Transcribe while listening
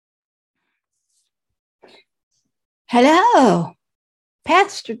Hello,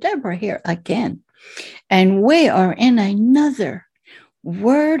 Pastor Deborah here again, and we are in another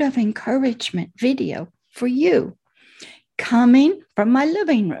word of encouragement video for you coming from my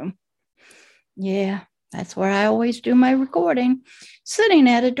living room. Yeah, that's where I always do my recording, sitting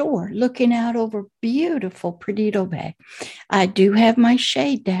at a door looking out over beautiful Perdido Bay. I do have my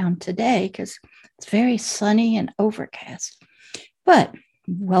shade down today because it's very sunny and overcast, but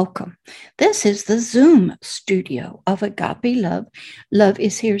welcome. This is the Zoom studio of Agape Love. Love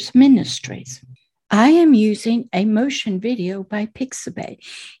is Here's Ministries. I am using a motion video by Pixabay.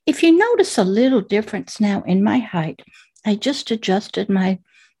 If you notice a little difference now in my height, I just adjusted my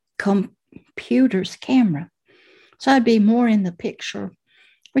computer's camera. So I'd be more in the picture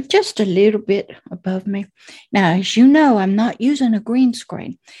with just a little bit above me. Now, as you know, I'm not using a green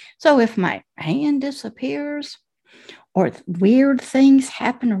screen. So if my hand disappears, or weird things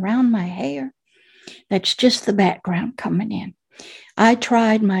happen around my hair, that's just the background coming in. I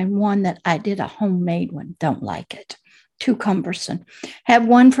tried my one that I did, a homemade one. Don't like it. Too cumbersome. Have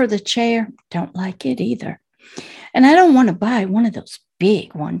one for the chair. Don't like it either. And I don't want to buy one of those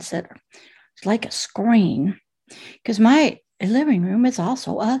big ones that are like a screen, because my living room is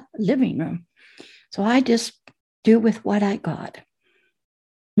also a living room. So I just do with what I got.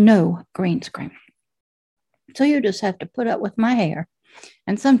 No green screen. So you just have to put up with my hair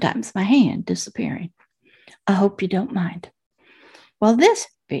and sometimes my hand disappearing. I hope you don't mind. Well, this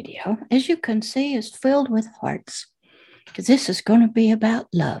video, as you can see, is filled with hearts because this is going to be about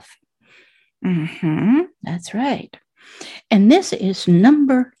love. That's right. And this is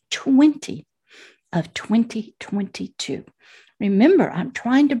number 20 of 2022. Remember, I'm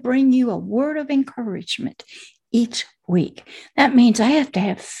trying to bring you a word of encouragement each week. That means I have to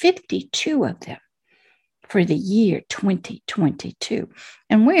have 52 of them for the year 2022.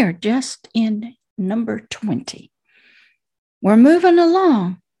 And we're just in number 20. We're moving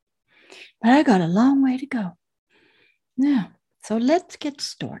along, but I got a long way to go. Now, so let's get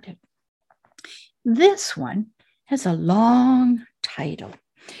started. This one has a long title,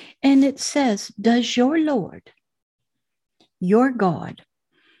 and it says, Does your Lord, your God,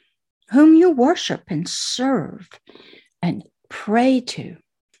 whom you worship and serve and pray to,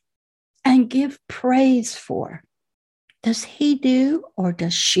 and give praise for, does he do or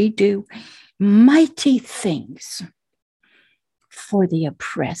does she do mighty things for the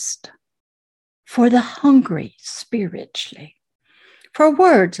oppressed, for the hungry spiritually, for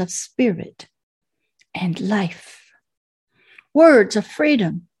words of spirit and life, words of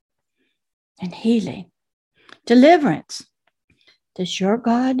freedom and healing, deliverance? Does your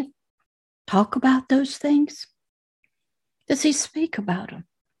God talk about those things? Does he speak about them?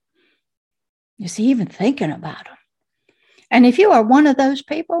 Is he even thinking about them? And if you are one of those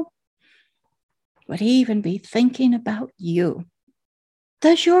people, would he even be thinking about you?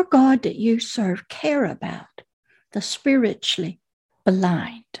 Does your God that you serve care about the spiritually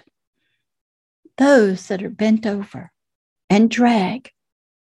blind, those that are bent over and drag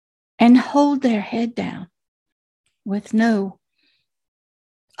and hold their head down with no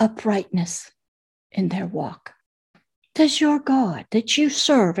uprightness in their walk? Does your God that you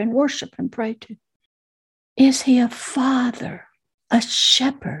serve and worship and pray to, is he a father, a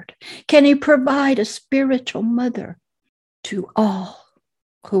shepherd? Can he provide a spiritual mother to all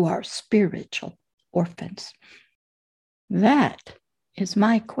who are spiritual orphans? That is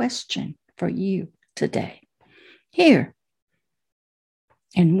my question for you today. Here,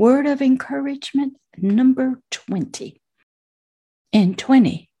 in Word of Encouragement number 20 in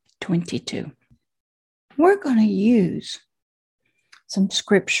 2022. We're going to use some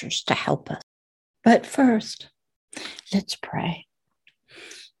scriptures to help us. But first, let's pray.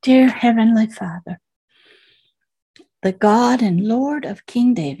 Dear Heavenly Father, the God and Lord of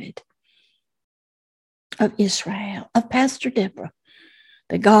King David, of Israel, of Pastor Deborah,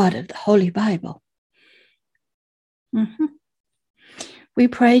 the God of the Holy Bible, we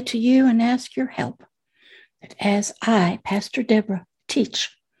pray to you and ask your help that as I, Pastor Deborah, teach,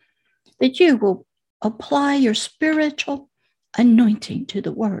 that you will apply your spiritual anointing to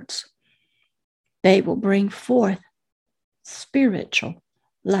the words. They will bring forth spiritual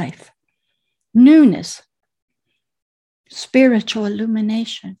life, newness, spiritual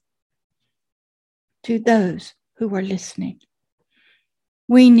illumination to those who are listening.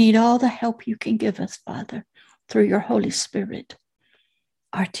 We need all the help you can give us, Father, through your Holy Spirit,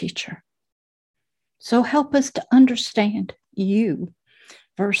 our teacher. So help us to understand you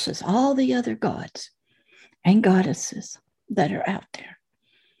versus all the other gods and goddesses that are out there.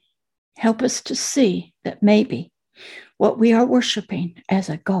 Help us to see that maybe what we are worshiping as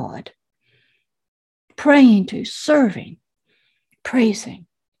a god praying to, serving, praising.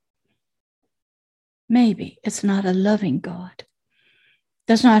 Maybe it's not a loving God,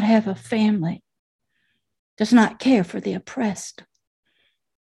 does not have a family, does not care for the oppressed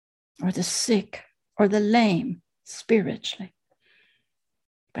or the sick or the lame spiritually.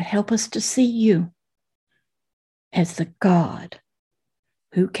 But help us to see you as the God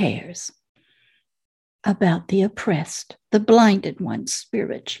who cares about the oppressed, the blinded ones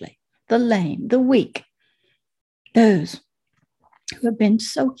spiritually, the lame, the weak, those who have been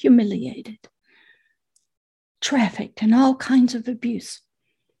so humiliated, trafficked, and all kinds of abuse,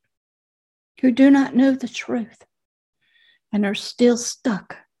 who do not know the truth and are still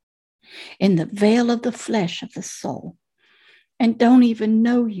stuck in the veil of the flesh of the soul and don't even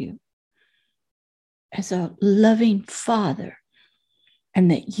know you as a loving Father,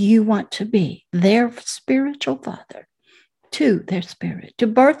 and that you want to be their spiritual father to their spirit, to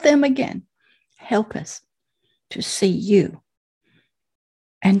birth them again. Help us to see you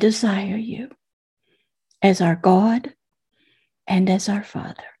and desire you as our God and as our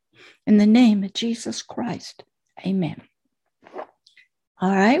Father. In the name of Jesus Christ, amen.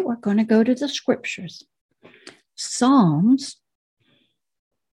 All right, we're going to go to the scriptures. Psalms,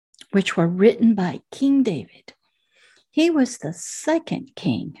 which were written by King David. He was the second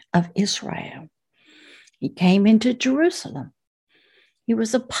king of Israel. He came into Jerusalem. He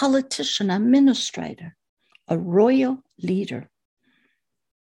was a politician, a administrator, a royal leader.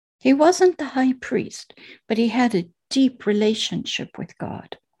 He wasn't the high priest, but he had a deep relationship with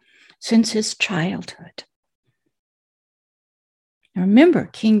God since his childhood. Now remember,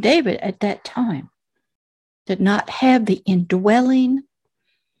 King David at that time did not have the indwelling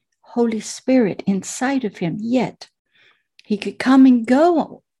Holy Spirit inside of him yet. He could come and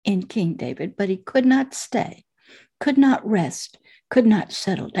go in King David, but he could not stay, could not rest, could not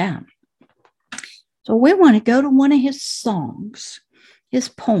settle down. So we want to go to one of his songs, his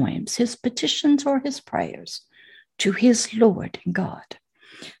poems, his petitions, or his prayers to his Lord and God.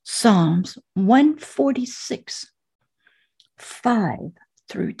 Psalms 146, 5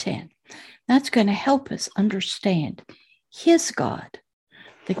 through 10. That's going to help us understand his God,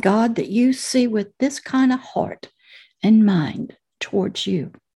 the God that you see with this kind of heart and mind towards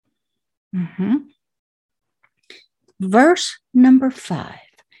you. Verse number 5.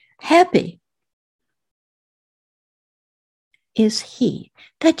 Happy is he,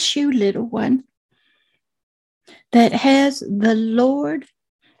 that's you, little one, that has the Lord,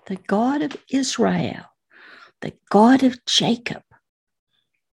 the God of Israel, the God of Jacob,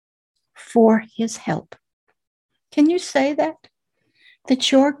 for his help. Can you say that?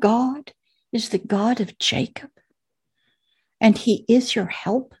 That your God is the God of Jacob, and he is your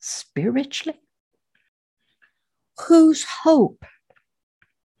help spiritually? Whose hope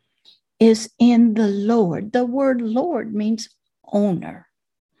is in the Lord. The word Lord means owner,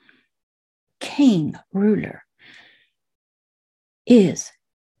 king, ruler, is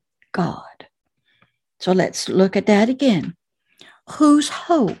God. So let's look at that again. Whose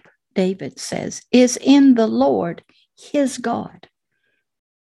hope, David says, is in the Lord, his God.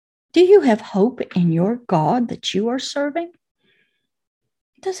 Do you have hope in your God that you are serving?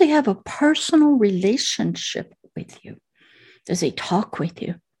 Does he have a personal relationship with you? Does he talk with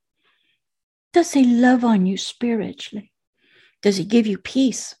you? Does he love on you spiritually? Does he give you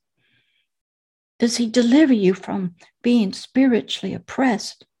peace? Does he deliver you from being spiritually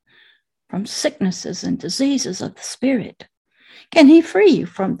oppressed, from sicknesses and diseases of the spirit? Can he free you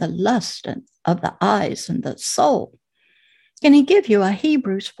from the lust of the eyes and the soul? Can he give you a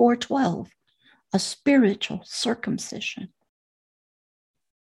Hebrews 4:12, a spiritual circumcision?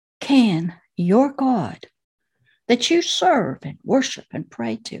 Can your God that you serve and worship and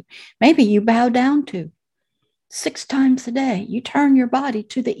pray to, maybe you bow down to 6 times a day, you turn your body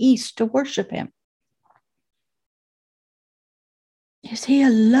to the east to worship him. Is he a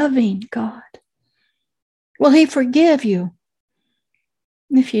loving God? Will he forgive you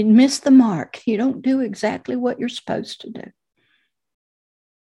if you miss the mark, you don't do exactly what you're supposed to do?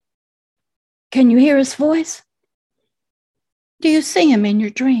 Can you hear his voice? Do you see him in your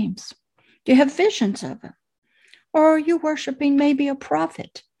dreams? Do you have visions of him? Or are you worshiping maybe a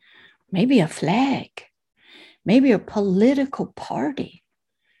prophet, maybe a flag, maybe a political party?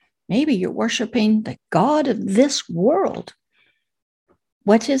 Maybe you're worshiping the God of this world.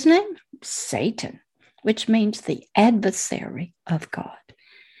 What's his name? Satan, which means the adversary of God.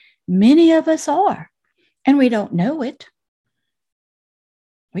 Many of us are, and we don't know it.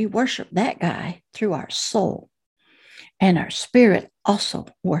 We worship that guy through our soul, and our spirit also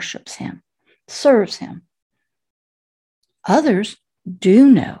worships him, serves him. Others do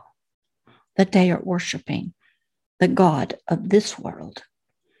know that they are worshiping the god of this world,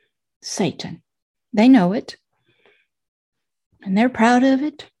 Satan. They know it, and they're proud of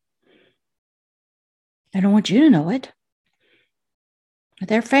it. They don't want you to know it.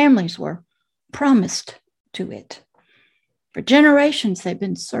 Their families were promised to it. For generations, they've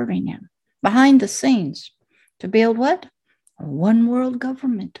been serving him behind the scenes to build what? A one world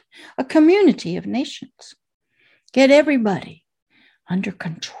government, a community of nations. Get everybody under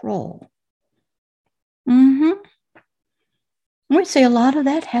control. We see a lot of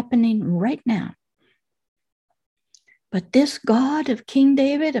that happening right now. But this God of King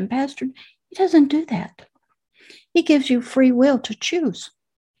David and Pastor, he doesn't do that. He gives you free will to choose.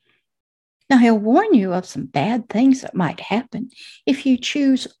 Now, he'll warn you of some bad things that might happen if you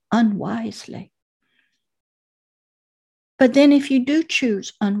choose unwisely. But then if you do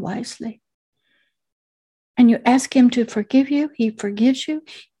choose unwisely and you ask him to forgive you, he forgives you,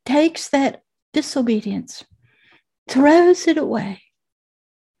 takes that disobedience, throws it away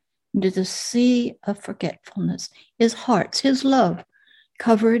into the sea of forgetfulness. His hearts, his love,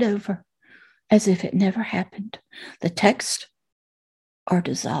 cover it over as if it never happened. The texts are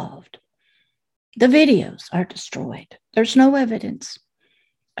dissolved. The videos are destroyed. There's no evidence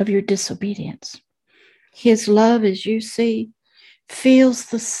of your disobedience. His love, as you see, fills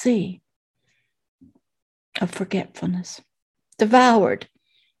the sea of forgetfulness, devoured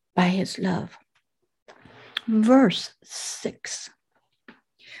by his love. Verse 6.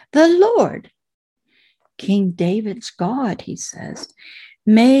 The Lord, King David's God, he says,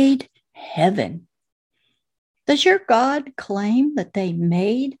 made heaven. Does your God claim that they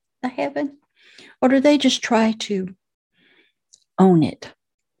made the heaven? Or do they just try to own it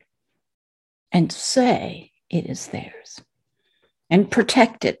and say it is theirs and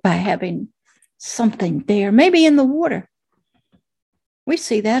protect it by having something there, maybe in the water? We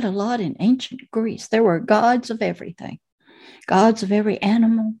see that a lot in ancient Greece. There were gods of everything, gods of every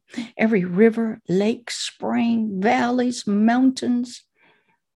animal, every river, lake, spring, valleys, mountains,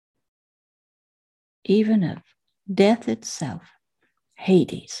 even of death itself,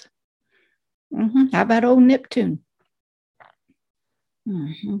 Hades. How about old Neptune?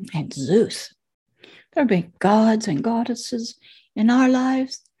 And Zeus. There have been gods and goddesses in our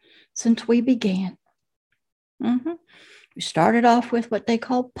lives since we began. We started off with what they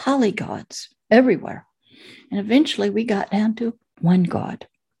call polygods everywhere. And eventually we got down to one God,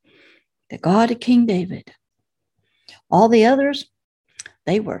 the God of King David. All the others,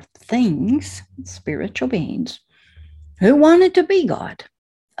 they were things, spiritual beings, who wanted to be God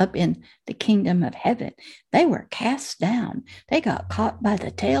up in the kingdom of heaven. They were cast down. They got caught by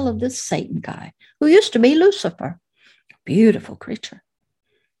the tail of this Satan guy, who used to be Lucifer, a beautiful creature.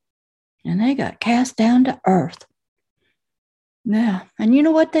 And they got cast down to earth. Yeah, and you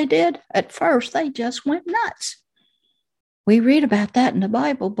know what they did? At first, they just went nuts. We read about that in the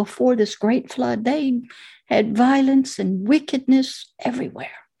Bible. Before this great flood, they had violence and wickedness everywhere.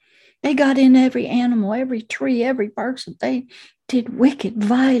 They got in every animal, every tree, every person. They did wicked,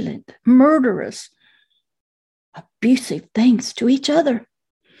 violent, murderous, abusive things to each other.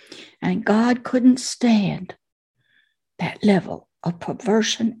 And God couldn't stand that level of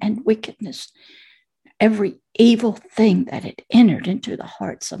perversion and wickedness, every evil thing that had entered into the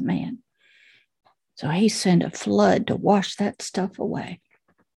hearts of man. So he sent a flood to wash that stuff away.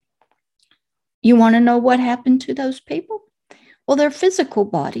 You want to know what happened to those people? Well, their physical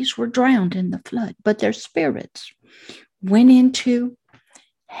bodies were drowned in the flood, but their spirits went into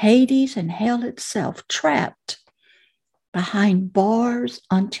Hades and hell itself, trapped behind bars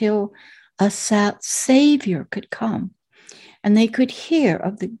until a Savior could come and they could hear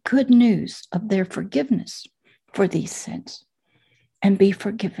of the good news of their forgiveness for these sins and be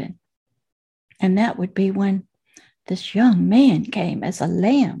forgiven. And that would be when this young man came as a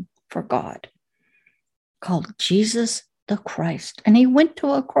lamb for God, called Jesus the Christ. And he went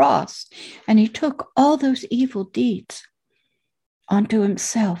to a cross and he took all those evil deeds onto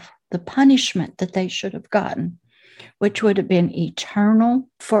himself, the punishment that they should have gotten, which would have been eternal,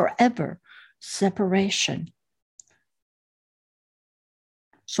 forever separation.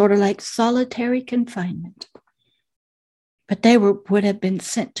 Sort of like solitary confinement. But they would have been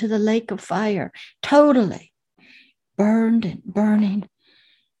sent to the lake of fire, totally burned and burning,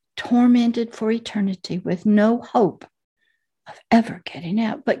 tormented for eternity with no hope of ever getting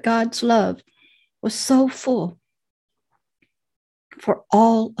out. But God's love was so full for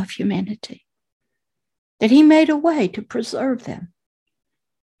all of humanity that he made a way to preserve them.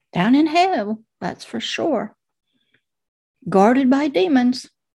 Down in hell, that's for sure. Guarded by demons,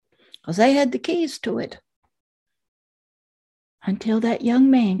 because they had the keys to it. Until that young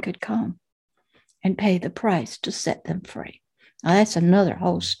man could come and pay the price to set them free. Now, that's another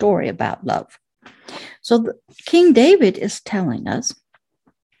whole story about love. So King David is telling us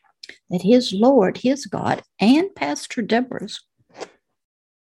that his Lord, his God, and Pastor Deborah's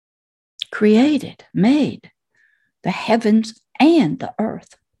created, made the heavens and the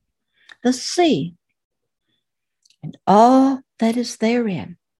earth, the sea, and all that is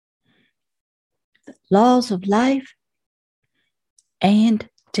therein, the laws of life and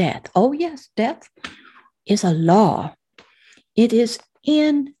death. Oh, yes, death is a law. It is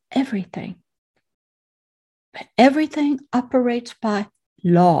in everything. But everything operates by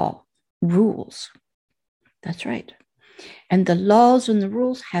law, rules. That's right. And the laws and the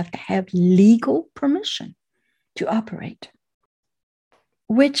rules have to have legal permission to operate,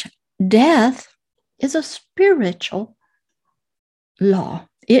 which death is a spiritual law.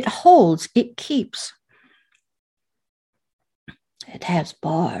 It holds, it keeps. It has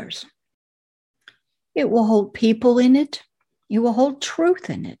bars. It will hold people in it. It will hold truth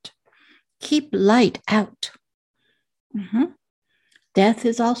in it. Keep light out. Death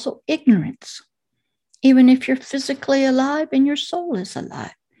is also ignorance, even if you're physically alive and your soul is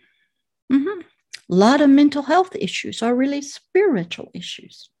alive. A lot of mental health issues are really spiritual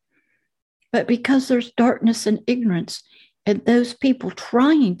issues. But because there's darkness and ignorance, and those people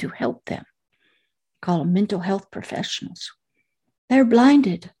trying to help them, call them mental health professionals, they're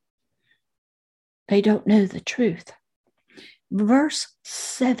blinded. They don't know the truth. Verse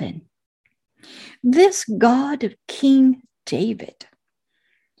 7. This God of King David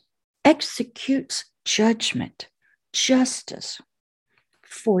executes judgment, justice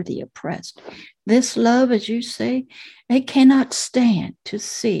for the oppressed. This love, as you say, it cannot stand to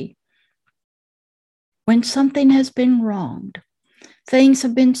see when something has been wronged, things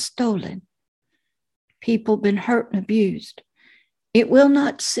have been stolen, people been hurt and abused. It will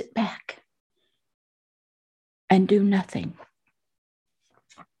not sit back and do nothing.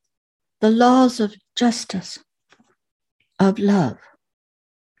 The laws of justice, of love,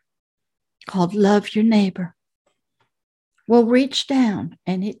 called love your neighbor, will reach down,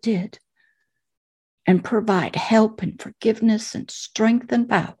 and it did, and provide help and forgiveness and strength and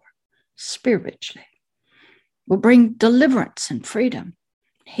power spiritually. Will bring deliverance and freedom,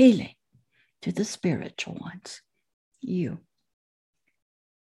 healing to the spiritual ones, you.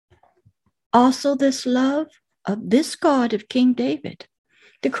 Also, this love of this God of King David,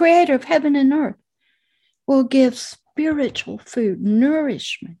 the creator of heaven and earth, will give spiritual food,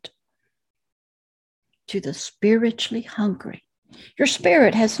 nourishment to the spiritually hungry. Your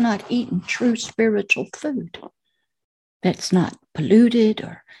spirit has not eaten true spiritual food that's not polluted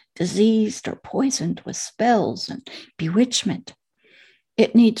or diseased or poisoned with spells and bewitchment.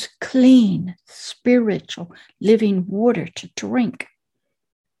 It needs clean, spiritual, living water to drink.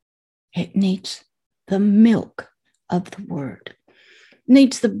 It needs the milk of the word. It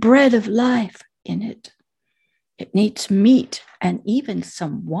needs the bread of life in it. It needs meat and even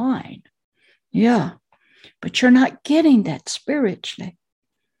some wine. Yeah, but you're not getting that spiritually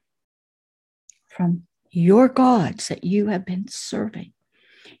from your gods that you have been serving.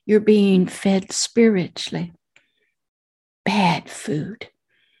 You're being fed spiritually. Bad food,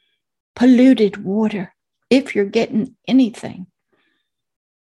 polluted water, if you're getting anything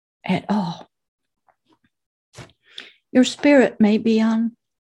at all. Your spirit may be on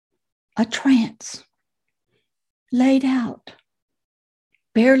a trance, laid out,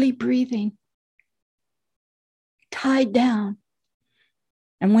 barely breathing, tied down.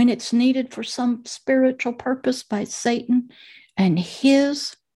 And when it's needed for some spiritual purpose by Satan and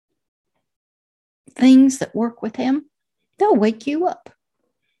his things that work with him, they'll wake you up.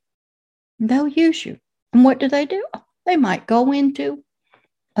 They'll use you. And what do? They might go into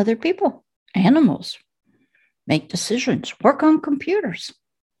other people, animals, make decisions, work on computers.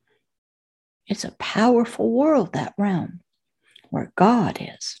 It's a powerful world, that realm, where God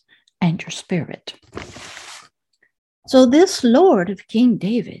is and your spirit. So this Lord of King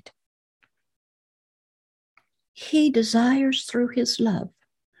David, he desires through his love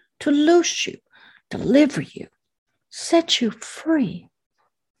to loose you, deliver you, set you free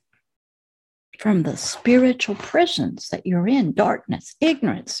from the spiritual prisons that you're in, darkness,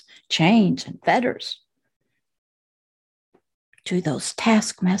 ignorance, chains, and fetters, to those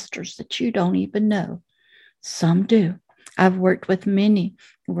taskmasters that you don't even know. Some do. I've worked with many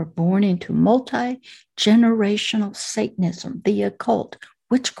who were born into multi-generational Satanism, the occult,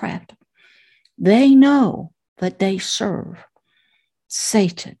 witchcraft. They know that they serve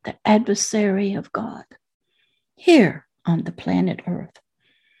Satan, the adversary of God, here on the planet Earth.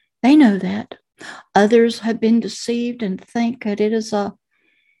 They know that. Others have been deceived and think that it is an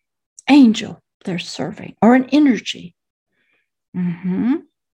angel they're serving, or an energy.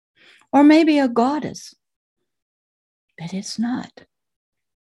 Or maybe a goddess, but it's not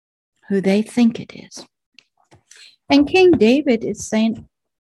who they think it is. And King David is saying,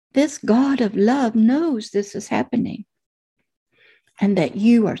 this God of love knows this is happening and that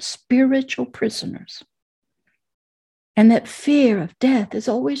you are spiritual prisoners and that fear of death is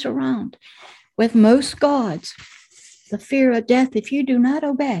always around. With most gods, the fear of death, if you do not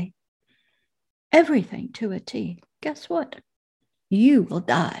obey everything to a T, guess what? You will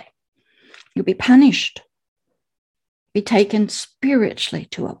die. You'll be punished. Be taken spiritually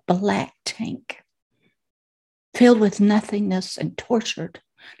to a black tank, filled with nothingness and tortured,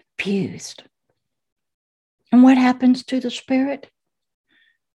 abused. And what happens to the spirit?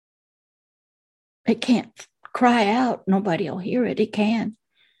 It can't cry out. Nobody will hear it. It can.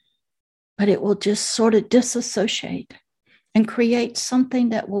 But it will just sort of disassociate and create something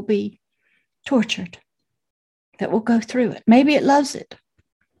that will be tortured, that will go through it. Maybe it loves it,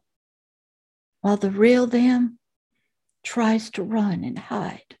 while the real them tries to run and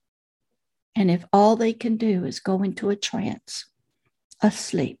hide. And if all they can do is go into a trance,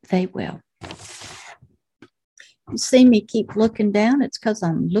 asleep, they will. You see me keep looking down, it's because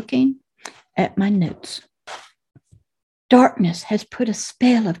I'm looking at my notes. Darkness has put a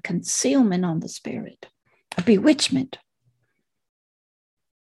spell of concealment on the spirit, a bewitchment.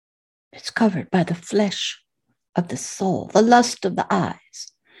 It's covered by the flesh of the soul, the lust of the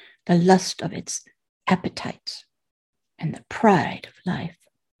eyes, the lust of its appetites, and the pride of life.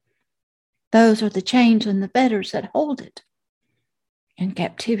 Those are the chains and the fetters that hold it in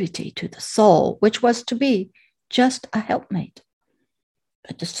captivity to the soul, which was to be just a helpmate.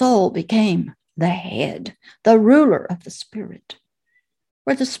 But the soul became the head, the ruler of the spirit,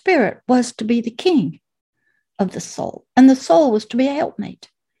 where the spirit was to be the king of the soul, and the soul was to be a helpmate,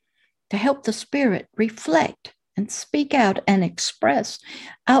 to help the spirit reflect and speak out and express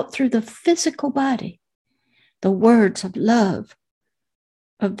out through the physical body the words of love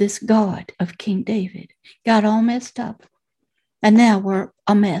of this God of King David. Got all messed up. And now we're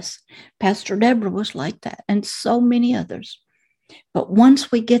a mess. Pastor Deborah was like that, and so many others. But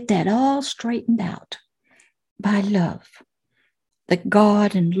once we get that all straightened out by love, the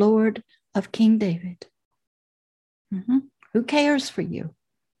God and Lord of King David, who cares for you?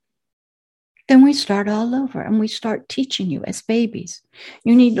 Then we start all over and we start teaching you as babies.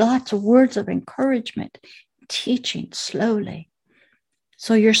 You need lots of words of encouragement, teaching slowly,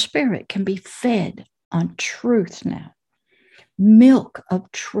 so your spirit can be fed on truth now. Milk of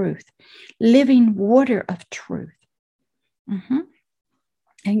truth, living water of truth.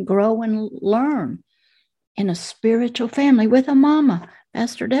 And grow and learn in a spiritual family with a mama.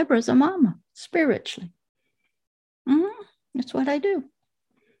 Pastor Deborah is a mama, spiritually. That's what I do.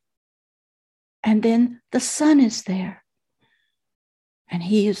 And then the Son is there. And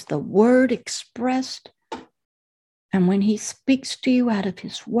he is the word expressed. And when he speaks to you out of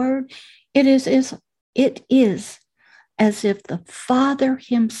his word, it is as if the Father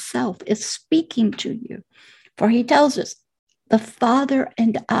himself is speaking to you. For he tells us, the Father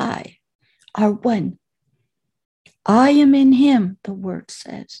and I are one. I am in him, the word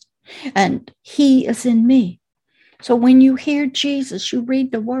says, and he is in me. So when you hear Jesus, you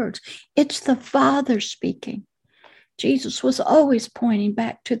read the words, it's the Father speaking. Jesus was always pointing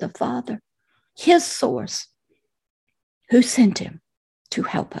back to the Father, his source, who sent him to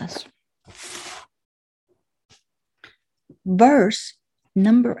help us. Verse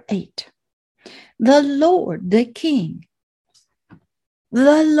number 8. The Lord, the King,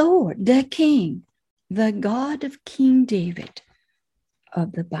 the God of King David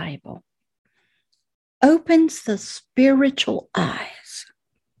of the Bible, opens the spiritual eyes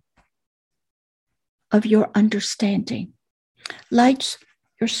of your understanding, lights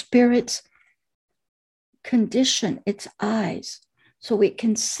your spirit's condition, its eyes, so it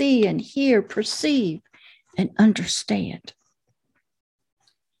can see and hear, perceive, and understand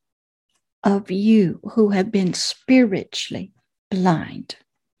of you who have been spiritually blind.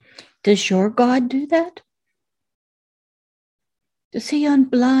 Does your God do that? Does he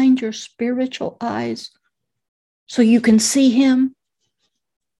unblind your spiritual eyes so you can see him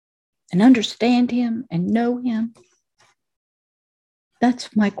and understand him and know him?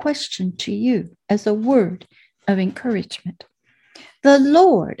 That's my question to you as a word of encouragement. The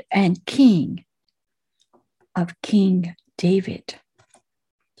Lord and King of King David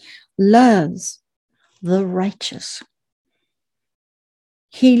loves the righteous.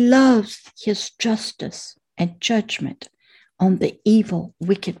 He loves his justice and judgment on the evil,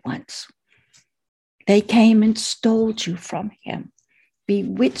 wicked ones. They came and stole you from him,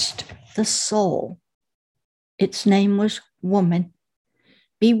 bewitched the soul. Its name was woman,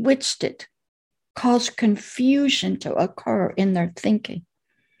 bewitched it, caused confusion to occur in their thinking,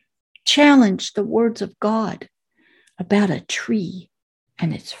 challenged the words of God about a tree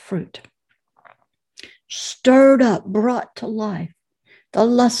and its fruit, stirred up, brought to life the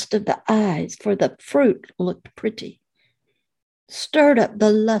lust of the eyes, for the fruit looked pretty, stirred up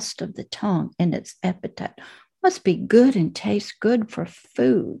the lust of the tongue and its appetite. Must be good and taste good for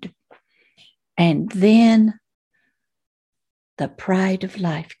food. And then the pride of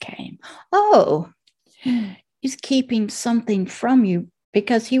life came. Oh, he's keeping something from you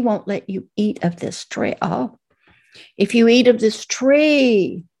because he won't let you eat of this tree. Oh, if you eat of this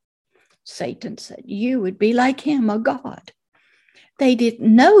tree, Satan said, you would be like him, a god. They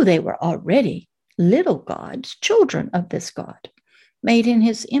didn't know they were already little gods, children of this God, made in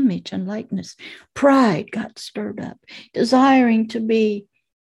his image and likeness. Pride got stirred up, desiring to be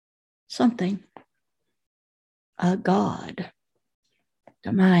something, a god.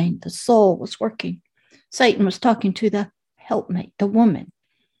 The mind, the soul was working. Satan was talking to the helpmate, the woman,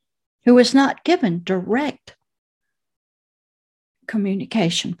 who was not given direct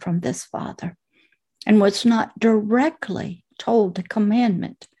communication from this Father and was not directly told the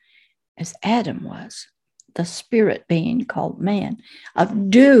commandment as Adam was, the spirit being called man, of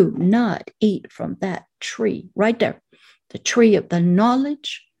do not eat from that tree right there, the tree of the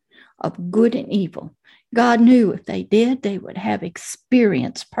knowledge of good and evil. God knew if they did, they would have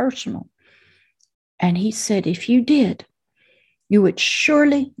experience personal. And he said, if you did, you would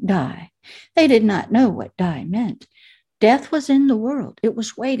surely die. They did not know what die meant. Death was in the world. It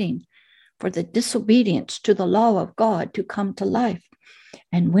was waiting for the disobedience to the law of God to come to life.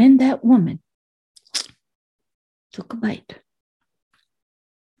 And when that woman took a bite,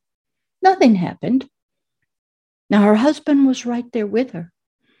 nothing happened. Now her husband was right there with her,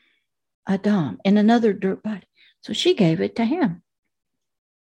 Adam, in another dirt bite. So she gave it to him.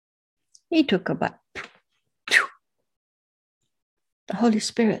 He took a bite. The Holy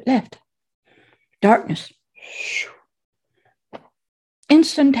Spirit left. Darkness.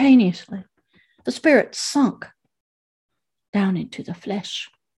 Instantaneously, the Spirit sunk down into the flesh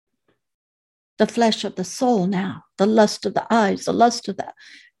of the soul now, the lust of the eyes, the lust of the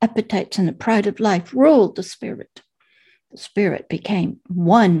appetites, and the pride of life ruled the Spirit. The Spirit became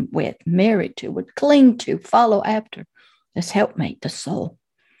one with, married to, would cling to, follow after this helpmate, the soul.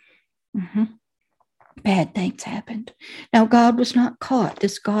 Bad things happened. Now, God was not caught.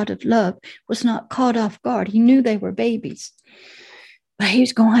 This God of love was not caught off guard. He knew they were babies, but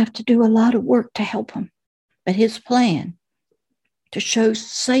he's going to have to do a lot of work to help them. But his plan to show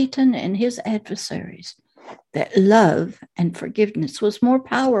Satan and his adversaries that love and forgiveness was more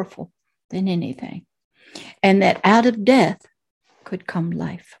powerful than anything, and that out of death could come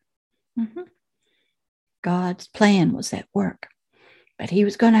life. God's plan was at work, but he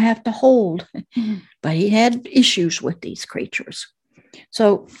was going to have to hold. But he had issues with these creatures.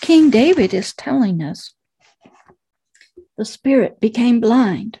 So King David is telling us the spirit became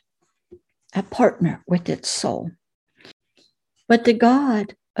blind, a partner with its soul. But the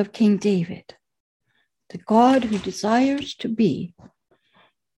God of King David, the God who desires to be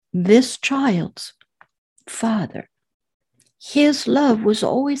this child's father, his love was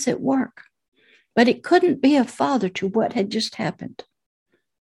always at work, but it couldn't be a father to what had just happened.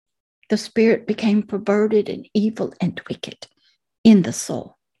 The spirit became perverted and evil and wicked in the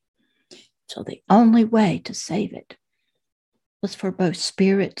soul. So the only way to save it was for both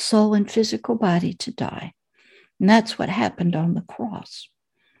spirit, soul, and physical body to die. And that's what happened on the cross.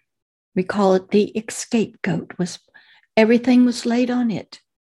 We call it the scapegoat. Everything was laid on it.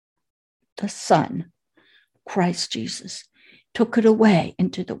 The Son, Christ Jesus, took it away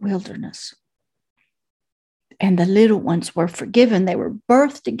into the wilderness. And the little ones were forgiven. They were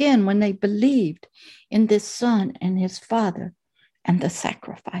birthed again when they believed in this Son and his Father and the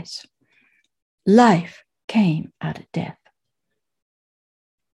sacrifice. Life came out of death.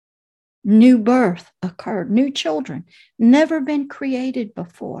 New birth occurred. New children, never been created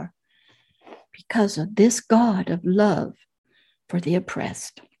before, because of this God of love for the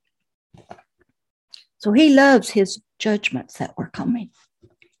oppressed. So he loves his judgments that were coming.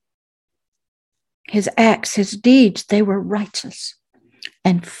 His acts, his deeds, they were righteous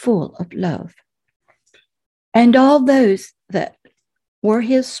and full of love. And all those that were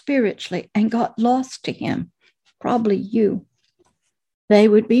his spiritually and got lost to him, probably you, they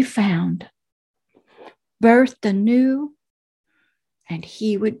would be found, birthed anew, and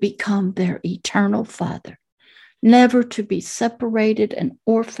he would become their eternal Father, never to be separated an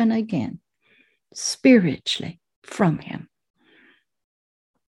orphan again, spiritually from him.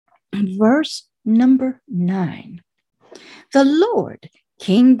 Verse number 9. The Lord,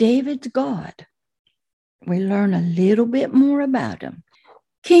 King David's God. We learn a little bit more about him.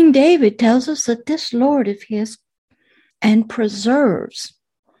 King David tells us that this Lord of his and preserves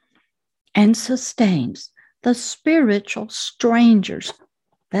and sustains the spiritual strangers.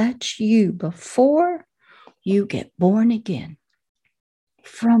 That's you before you get born again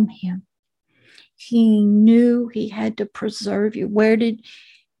from him. He knew he had to preserve you.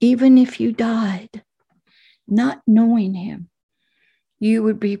 Even if you died, not knowing him, you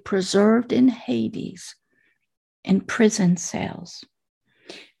would be preserved in Hades, in prison cells.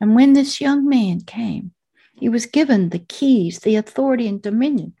 And when this young man came, he was given the keys, the authority and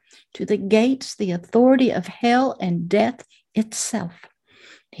dominion to the gates, the authority of hell and death itself.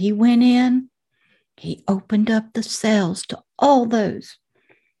 He went in, he opened up the cells to all those,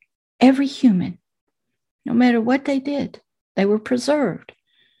 every human, no matter what they did, they were preserved.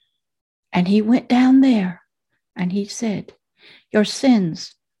 And he went down there and he said, your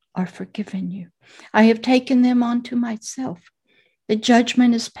sins are forgiven you. I have taken them onto myself. The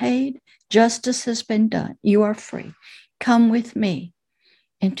judgment is paid. Justice has been done. You are free. Come with me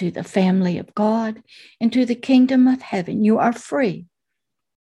into the family of God, into the kingdom of heaven. You are free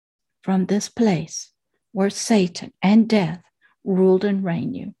from this place where Satan and death ruled and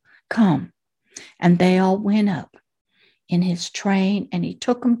reigned you. Come. And they all went up in his train, and he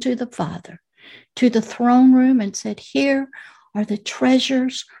took them to the Father, to the throne room, and said, here are the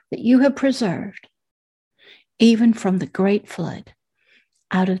treasures that you have preserved, even from the great flood,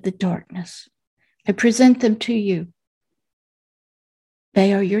 out of the darkness. I present them to you.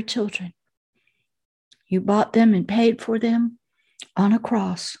 They are your children. You bought them and paid for them on a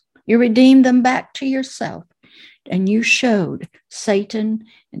cross. You redeemed them back to yourself. And you showed Satan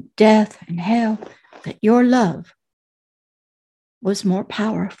and death and hell that your love was more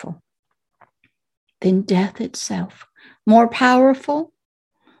powerful than death itself. More powerful,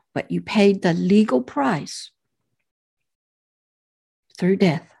 but you paid the legal price through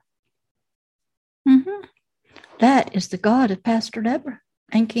death. That is the God of Pastor Deborah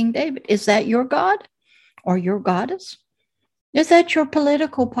and King David. Is that your God or your goddess? Is that your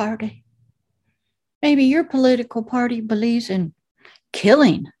political party? Maybe your political party believes in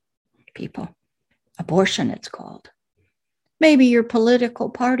killing people. Abortion, it's called. Maybe your political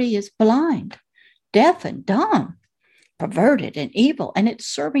party is blind, deaf, and dumb, perverted and evil, and it's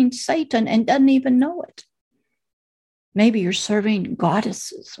serving Satan and doesn't even know it. Maybe you're serving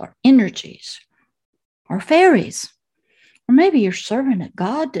goddesses or energies or fairies. Or maybe you're serving a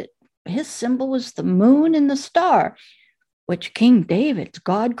God that his symbol is the moon and the star, which King David's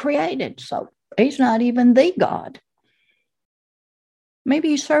God created. So he's not even the God. Maybe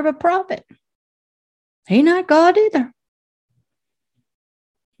you serve a prophet. He's not God either.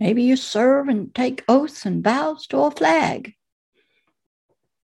 Maybe you serve and take oaths and vows to a flag.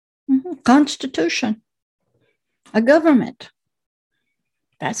 Constitution. A government.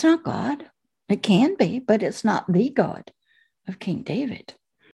 That's not God. It can be, but it's not the God of King David.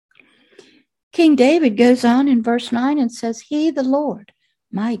 King David goes on in verse 9 and says, he, the Lord,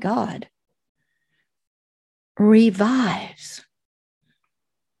 my God, revives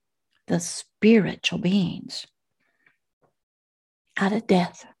the spiritual beings out of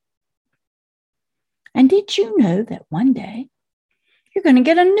death. And did you know that one day you're going to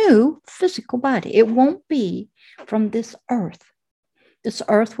get a new physical body? It won't be from this earth. This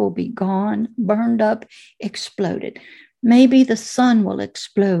earth will be gone, burned up, exploded. Maybe the sun will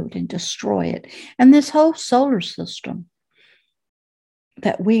explode and destroy it. And this whole solar system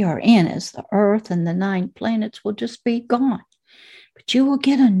that we are in, as the earth and the 9 planets, will just be gone. But you will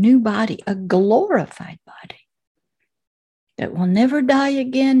get a new body, a glorified body that will never die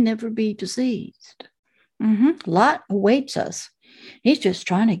again, never be diseased. Lot awaits us. He's just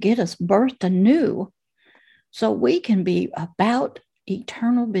trying to get us birthed anew so we can be about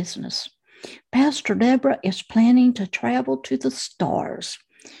eternal business. Pastor Deborah is planning to travel to the stars,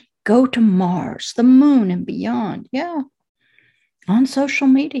 go to Mars, the moon, and beyond. Yeah, on social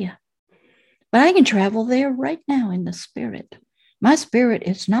media. But I can travel there right now in the spirit. My spirit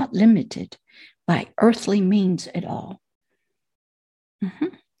is not limited by earthly means at all.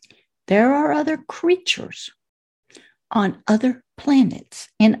 There are other creatures on other planets,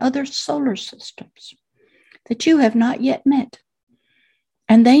 in other solar systems that you have not yet met.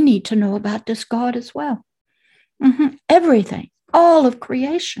 And they need to know about this God as well. Everything, all of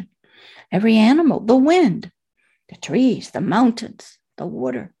creation, every animal, the wind, the trees, the mountains, the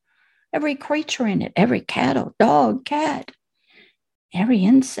water, every creature in it, every cattle, dog, cat, every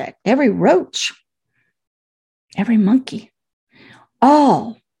insect, every roach, every monkey,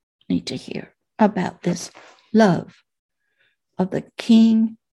 all need to hear about this love of the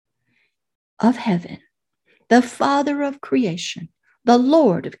King of heaven, the Father of creation, the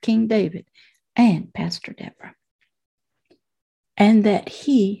Lord of King David and Pastor Deborah, and that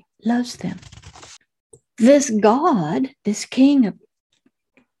he loves them. This God, this King of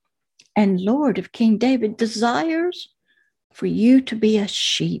and Lord of King David, desires for you to be a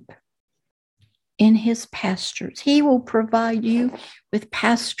sheep in his pastures. He will provide you with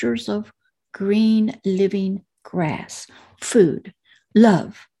pastures of green, living grass, food,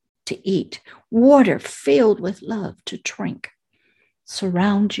 love to eat, water filled with love to drink.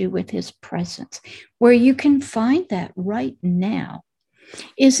 Surround you with his presence. Where you can find that right now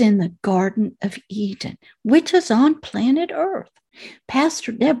is in the Garden of Eden, which is on planet Earth.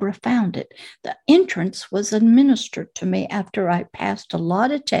 Pastor Deborah found it. The entrance was administered to me after I passed a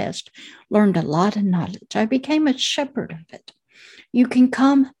lot of tests, learned a lot of knowledge. I became a shepherd of it. You can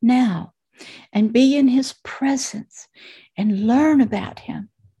come now and be in his presence and learn about him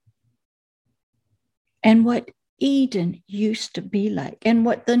and what Eden used to be like and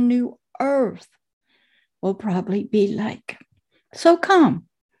what the new earth will probably be like. So come.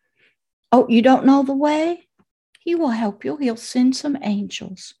 Oh, you don't know the way? He will help you. He'll send some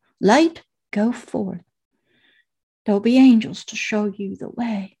angels. Light, go forth. There'll be angels to show you the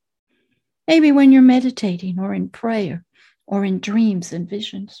way. Maybe when you're meditating or in prayer or in dreams and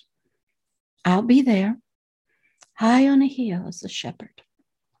visions. I'll be there, high on a hill as the shepherd.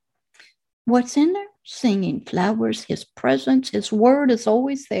 What's in there? Singing, flowers, his presence, his word is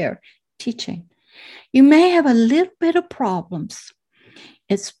always there, teaching. You may have a little bit of problems.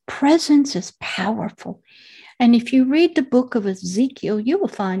 Its presence is powerful. And if you read the book of Ezekiel, you will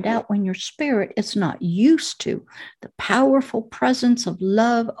find out when your spirit is not used to the powerful presence of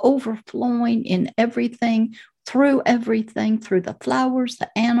love overflowing in everything, through the flowers, the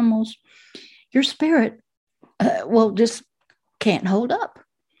animals, your spirit will just can't hold up.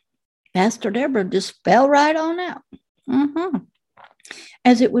 Pastor Deborah just fell right on out.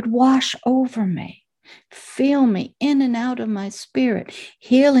 As it would wash over me, fill me in and out of my spirit,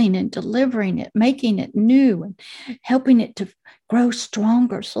 healing and delivering it, making it new and helping it to grow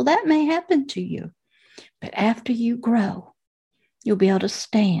stronger. So that may happen to you. But after you grow, you'll be able to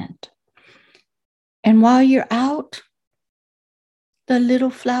stand. And while you're out, the little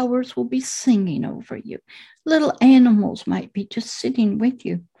flowers will be singing over you. Little animals might be just sitting with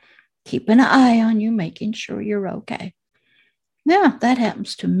you, keeping an eye on you, making sure you're okay. Yeah, that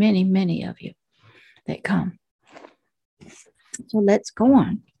happens to many, many of you that come. So let's go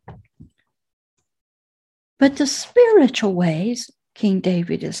on. But the spiritual ways, King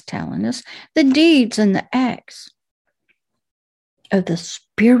David is telling us, the deeds and the acts of the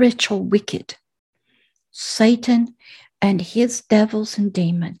spiritual wicked, Satan and his devils and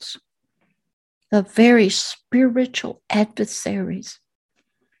demons, the very spiritual adversaries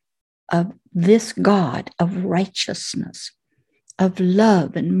of this God of righteousness, of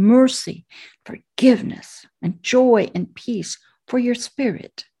love and mercy, forgiveness and joy and peace for your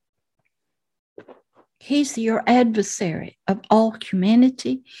spirit. He's your adversary of all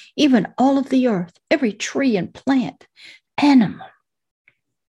humanity, even all of the earth, every tree and plant, animal,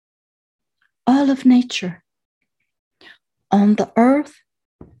 all of nature, on the earth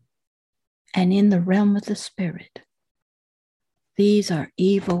and in the realm of the spirit. These are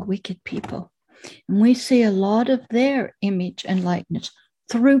evil, wicked people. And we see a lot of their image and likeness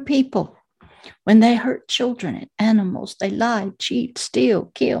through people. When they hurt children and animals, they lie, cheat,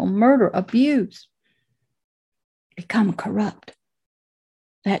 steal, kill, murder, abuse, become corrupt.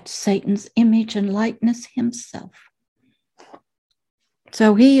 That's Satan's image and likeness himself.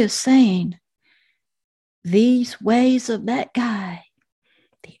 So he is saying, these ways of that guy,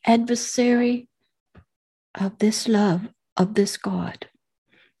 the adversary of this love, of this God,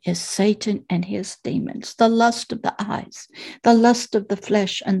 is Satan and his demons, the lust of the eyes, the lust of the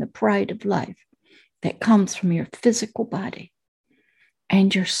flesh, and the pride of life that comes from your physical body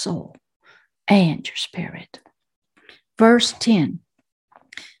and your soul and your spirit. Verse 10,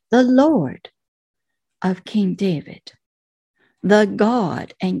 the Lord of King David, the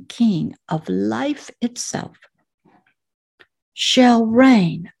God and King of life itself, shall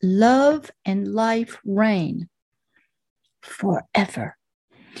reign, love and life reign forever.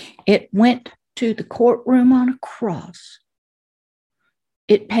 It went to the courtroom on a cross.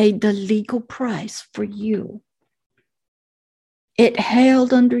 It paid the legal price for you. It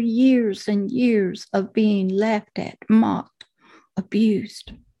held under years and years of being laughed at, mocked,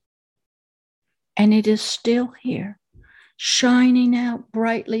 abused. And it is still here, shining out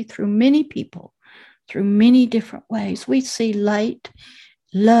brightly through many people, through many different ways. We see light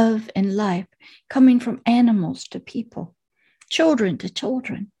love and life coming from animals to people, children to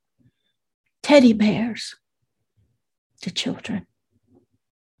children, teddy bears to children,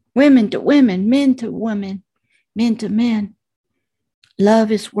 women to women, men to women, men to men.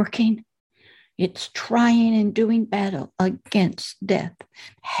 Love is working. It's trying and doing battle against death,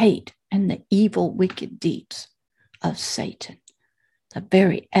 hate, and the evil, wicked deeds of Satan, the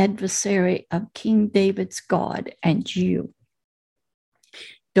very adversary of King David's God and you.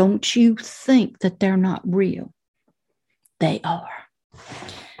 Don't you think that they're not real? They are.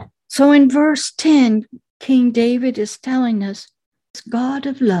 So in verse 10, King David is telling us, God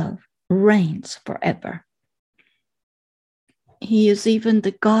of love reigns forever. He is even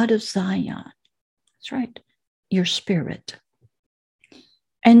the God of Zion. That's right, your spirit.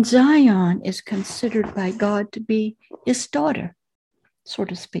 And Zion is considered by God to be his daughter, so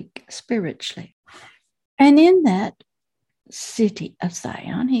to speak, spiritually. And in that city of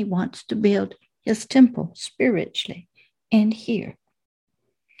Zion, he wants to build his temple spiritually in here,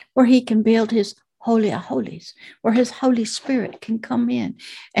 where he can build his Holy of Holies, where his Holy Spirit can come in.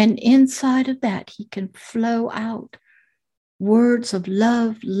 And inside of that, he can flow out words of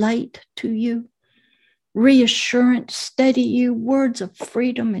love, light to you, reassurance, steady you, words of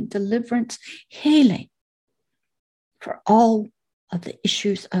freedom and deliverance, healing for all of the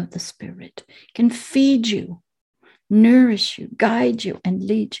issues of the Spirit, can feed you, nourish you, guide you, and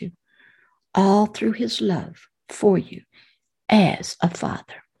lead you, all through his love for you as a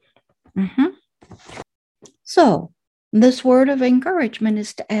father. So this word of encouragement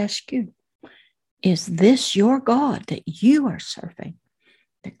is to ask you, is this your God that you are serving,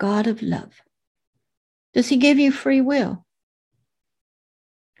 the God of love? Does he give you free will?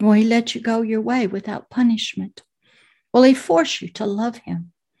 Will he let you go your way without punishment? Will he force you to love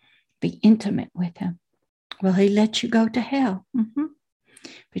him, be intimate with him? Will he let you go to hell?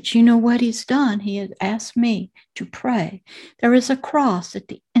 But you know what he's done? He has asked me to pray. There is a cross at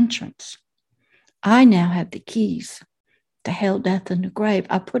the entrance. I now have the keys to hell, death, and the grave.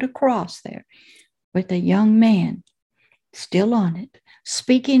 I put a cross there with a young man still on it,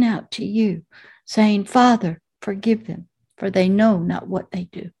 speaking out to you, saying, Father, forgive them, for they know not what they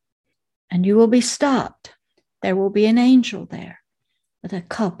do. And you will be stopped. There will be an angel there with a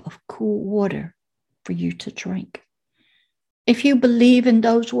cup of cool water for you to drink. If you believe in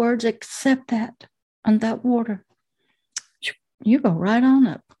those words, accept that and that water, you go right on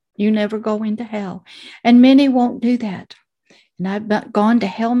up. You never go into hell. And many won't do that. And I've gone to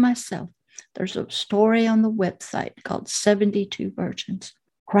hell myself. There's a story on the website called 72 Virgins.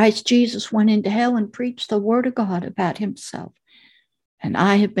 Christ Jesus went into hell and preached the word of God about himself. And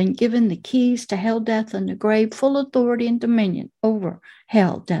I have been given the keys to hell, death, and the grave, full authority and dominion over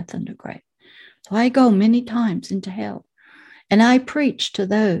hell, death, and the grave. So I go many times into hell. And I preach to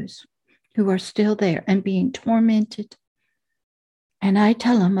those who are still there and being tormented. And I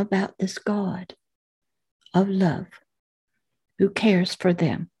tell them about this God of love who cares for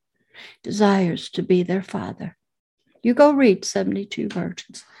them, desires to be their father. You go read 72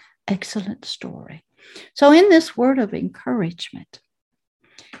 Virgins. Excellent story. So in this word of encouragement,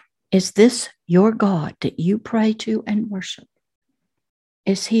 is this your God that you pray to and worship?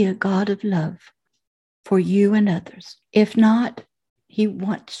 Is he a God of love for you and others? If not, he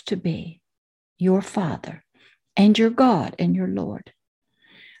wants to be your Father and your God and your Lord.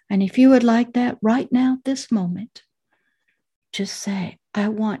 And if you would like that right now, this moment, just say, I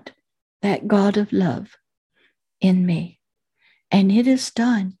want that God of love in me. And it is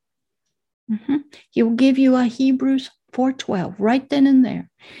done. He will give you a Hebrews 4:12 right then and there.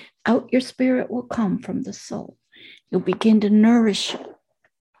 Out your spirit will come from the soul. You'll begin to nourish you,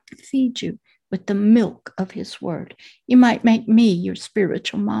 feed you with the milk of his word. You might make me your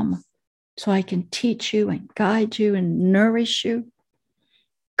spiritual mama so I can teach you and guide you and nourish you,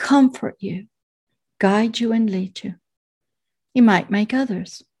 comfort you, guide you and lead you. You might make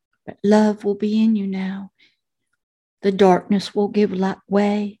others, but love will be in you now. The darkness will give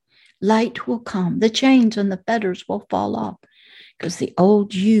way. Light will come. The chains and the fetters will fall off because the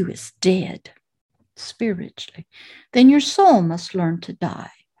old you is dead spiritually. Then your soul must learn to die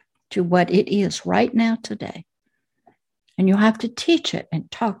to what it is right now today. And you'll have to teach it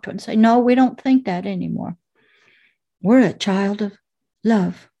and talk to it and say, no, we don't think that anymore. We're a child of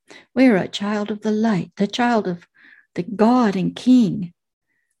love. We're a child of the light, the child of the God and King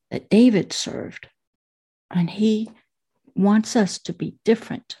that David served. And he wants us to be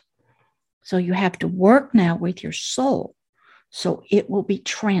different. So you have to work now with your soul so it will be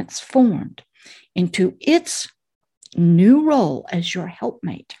transformed into its new role as your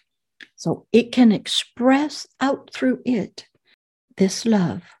helpmate. So it can express out through it this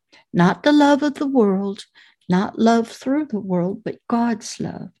love, not the love of the world, not love through the world, but God's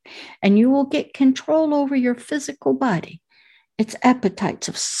love. And you will get control over your physical body, its appetites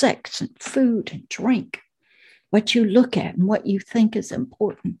of sex and food and drink, what you look at and what you think is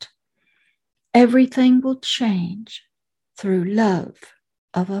important. Everything will change through love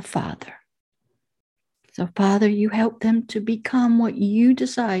of a father. So, Father, you help them to become what you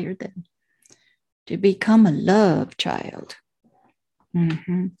desire them, to become a love child,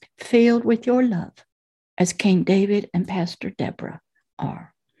 filled with your love, as King David and Pastor Deborah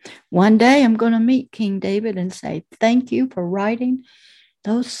are. One day I'm going to meet King David and say, thank you for writing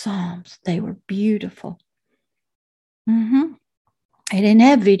those Psalms. They were beautiful. I didn't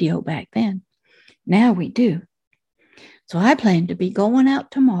have video back then. Now we do. So I plan to be going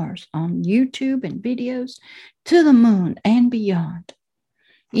out to Mars on YouTube and videos, to the moon and beyond,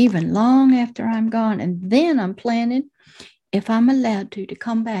 even long after I'm gone. And then I'm planning, if I'm allowed to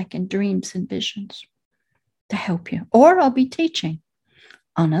come back in dreams and visions to help you. Or I'll be teaching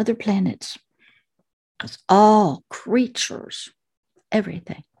on other planets, because all creatures,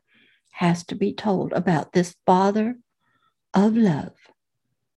 everything has to be told about this Father of love,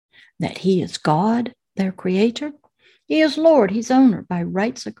 that he is God, their creator. He is Lord. He's owner by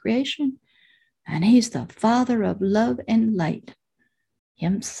rights of creation. And he's the Father of love and light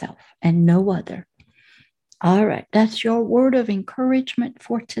himself and no other. All right. That's your word of encouragement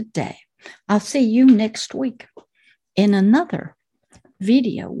for today. I'll see you next week in another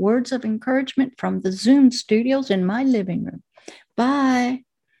video, words of encouragement from the Zoom studios in my living room. Bye.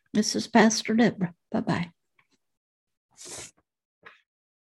 This is Pastor Deborah. Bye-bye.